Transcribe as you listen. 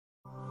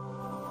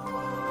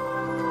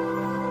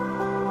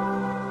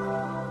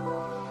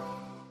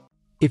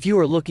If you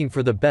are looking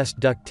for the best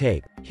duct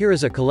tape, here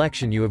is a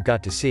collection you have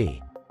got to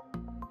see.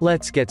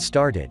 Let's get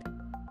started.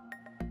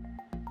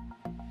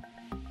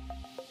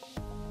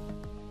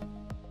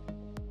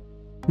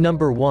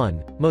 Number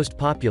 1, Most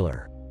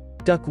Popular.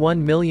 Duct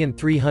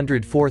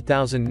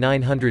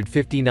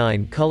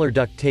 1,304,959 Color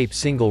Duct Tape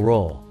Single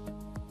Roll.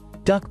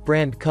 Duct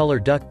brand color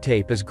duct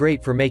tape is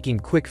great for making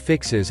quick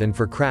fixes and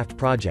for craft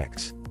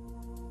projects.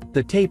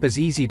 The tape is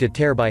easy to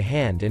tear by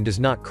hand and does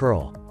not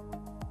curl.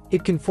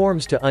 It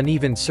conforms to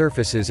uneven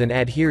surfaces and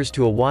adheres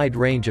to a wide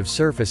range of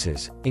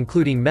surfaces,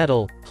 including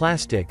metal,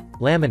 plastic,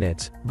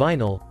 laminates,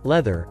 vinyl,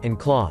 leather, and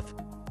cloth.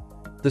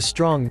 The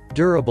strong,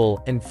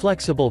 durable, and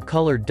flexible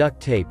colored duct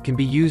tape can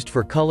be used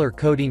for color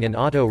coding and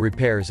auto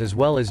repairs as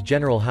well as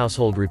general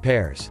household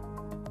repairs.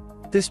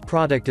 This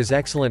product is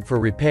excellent for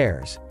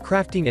repairs,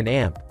 crafting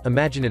and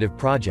imaginative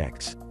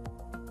projects.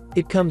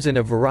 It comes in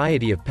a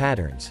variety of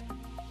patterns.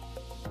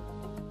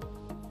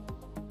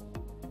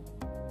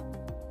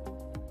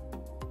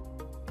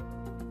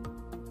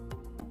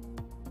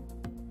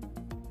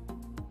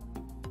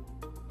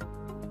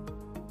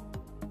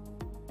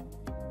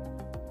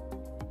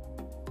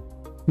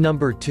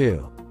 Number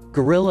 2.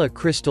 Gorilla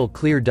Crystal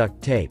Clear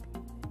Duct Tape.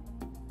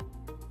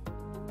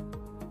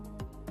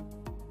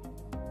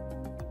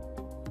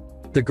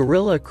 The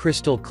Gorilla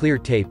Crystal Clear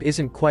Tape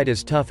isn't quite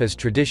as tough as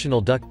traditional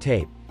duct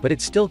tape, but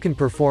it still can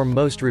perform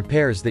most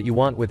repairs that you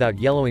want without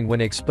yellowing when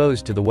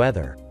exposed to the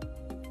weather.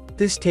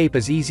 This tape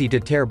is easy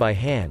to tear by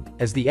hand,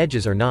 as the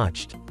edges are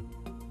notched.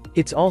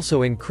 It's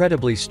also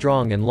incredibly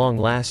strong and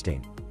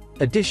long-lasting.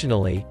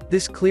 Additionally,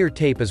 this clear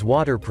tape is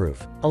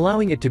waterproof,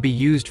 allowing it to be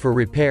used for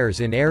repairs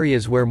in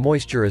areas where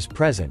moisture is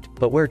present,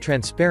 but where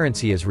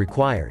transparency is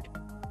required.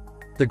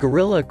 The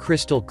Gorilla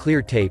Crystal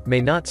Clear Tape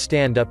may not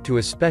stand up to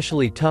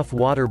especially tough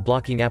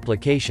water-blocking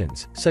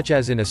applications, such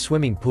as in a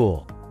swimming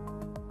pool.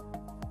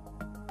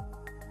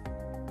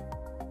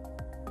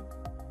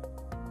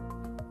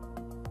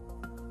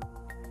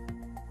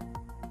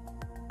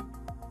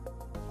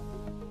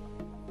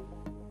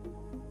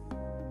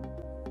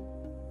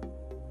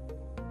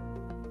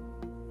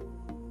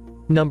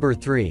 Number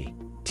 3.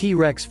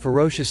 T-Rex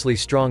Ferociously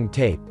Strong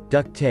Tape,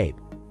 Duct Tape.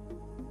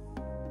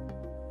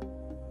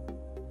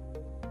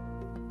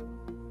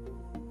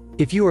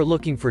 If you are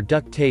looking for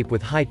duct tape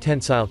with high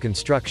tensile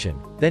construction,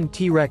 then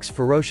T-Rex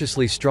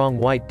Ferociously Strong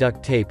White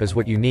Duct Tape is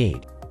what you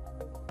need.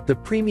 The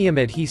premium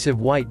adhesive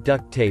white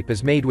duct tape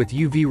is made with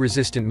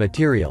UV-resistant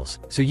materials,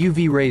 so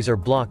UV rays are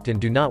blocked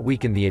and do not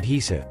weaken the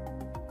adhesive.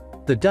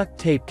 The duct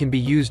tape can be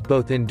used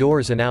both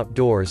indoors and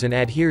outdoors and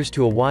adheres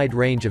to a wide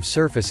range of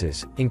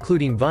surfaces,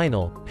 including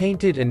vinyl,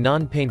 painted and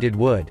non-painted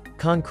wood,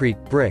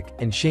 concrete, brick,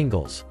 and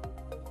shingles.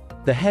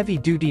 The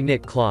heavy-duty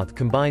knit cloth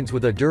combines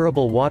with a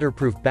durable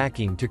waterproof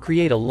backing to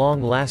create a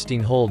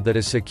long-lasting hold that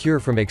is secure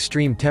from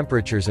extreme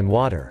temperatures and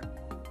water.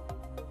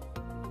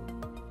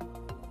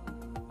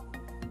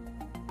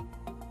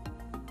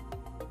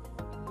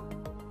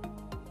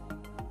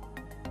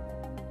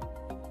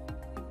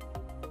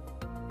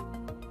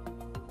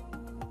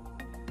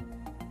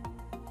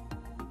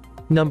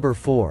 Number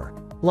 4.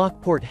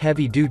 Lockport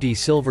Heavy Duty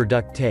Silver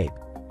Duct Tape.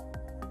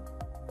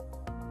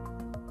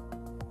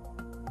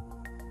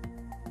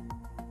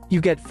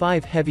 You get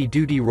 5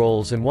 heavy-duty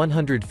rolls and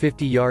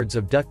 150 yards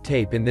of duct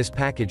tape in this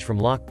package from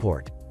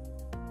Lockport.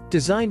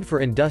 Designed for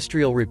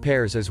industrial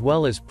repairs as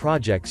well as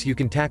projects you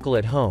can tackle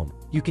at home,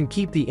 you can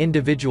keep the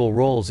individual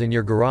rolls in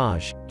your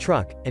garage,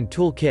 truck, and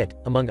tool kit,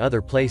 among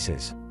other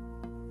places.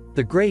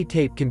 The gray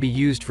tape can be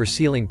used for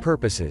sealing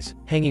purposes,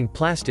 hanging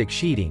plastic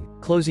sheeting,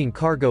 closing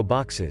cargo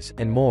boxes,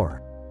 and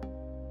more.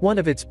 One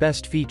of its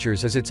best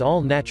features is its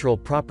all-natural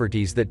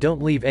properties that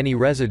don't leave any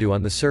residue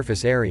on the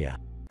surface area.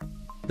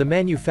 The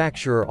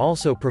manufacturer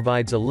also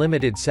provides a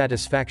limited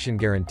satisfaction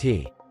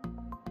guarantee.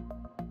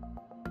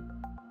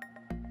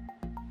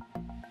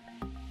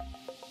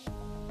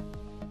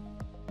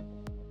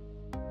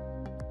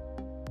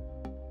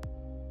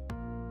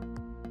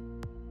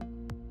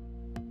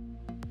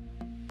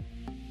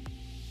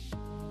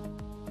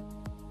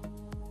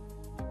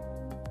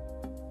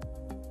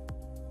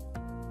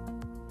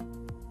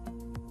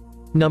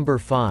 Number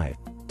 5.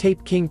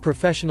 Tape King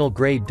Professional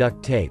Grade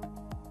Duct Tape.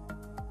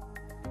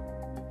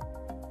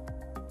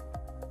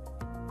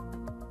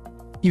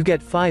 You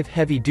get 5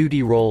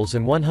 heavy-duty rolls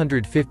and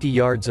 150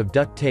 yards of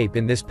duct tape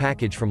in this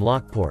package from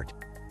Lockport.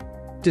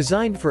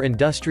 Designed for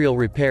industrial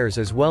repairs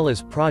as well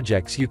as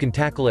projects you can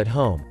tackle at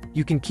home,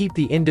 you can keep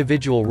the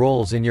individual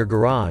rolls in your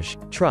garage,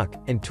 truck,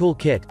 and tool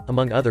kit,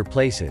 among other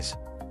places.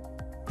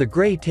 The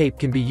gray tape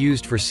can be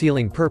used for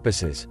sealing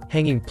purposes,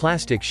 hanging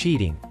plastic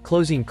sheeting,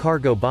 closing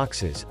cargo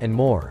boxes, and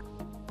more.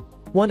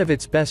 One of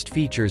its best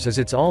features is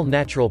its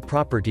all-natural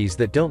properties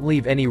that don't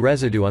leave any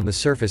residue on the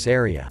surface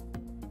area.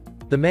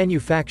 The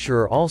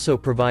manufacturer also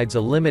provides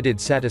a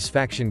limited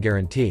satisfaction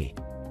guarantee.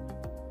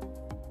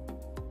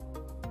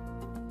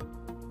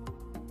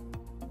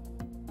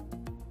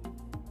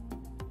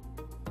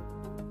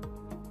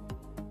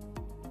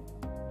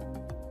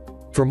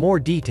 For more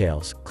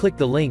details, click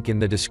the link in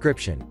the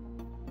description.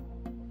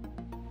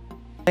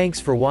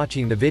 Thanks for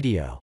watching the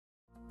video.